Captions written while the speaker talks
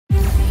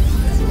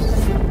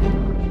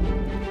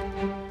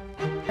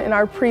in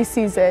our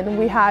preseason,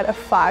 we had a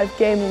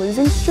 5-game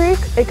losing streak.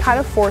 It kind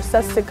of forced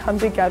us to come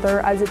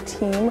together as a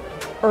team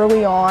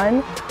early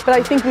on, but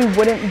I think we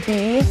wouldn't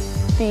be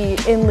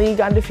the in-league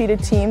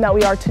undefeated team that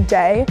we are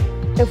today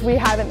if we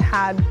haven't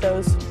had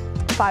those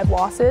 5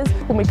 losses.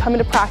 When we come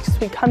into practice,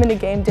 we come into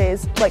game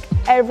days, like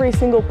every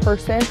single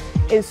person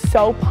is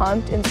so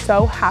pumped and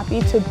so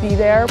happy to be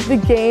there. The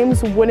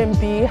games wouldn't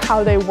be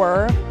how they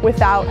were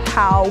without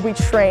how we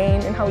train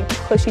and how we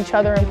push each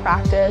other in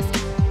practice.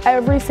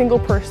 Every single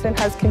person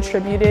has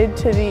contributed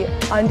to the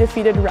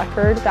undefeated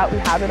record that we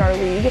have in our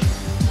league.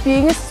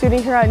 Being a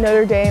student here at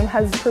Notre Dame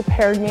has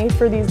prepared me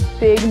for these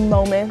big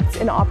moments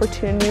and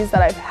opportunities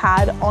that I've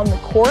had on the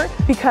court,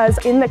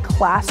 because in the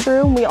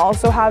classroom we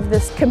also have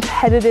this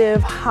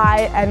competitive,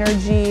 high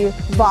energy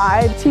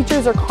vibe.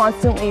 Teachers are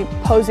constantly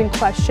posing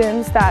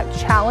questions that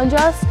challenge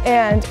us,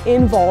 and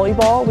in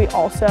volleyball we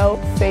also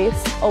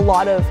face a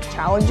lot of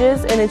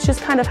challenges, and it's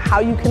just kind of how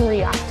you can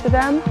react to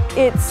them.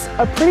 It's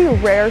a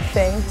pretty rare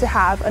thing to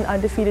have an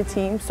undefeated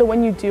team, so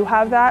when you do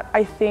have that,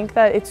 I think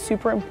that it's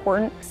super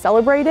important to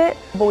celebrate it.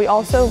 But we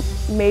also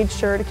made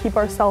sure to keep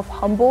ourselves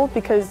humble,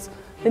 because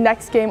the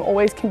next game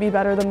always can be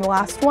better than the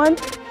last one.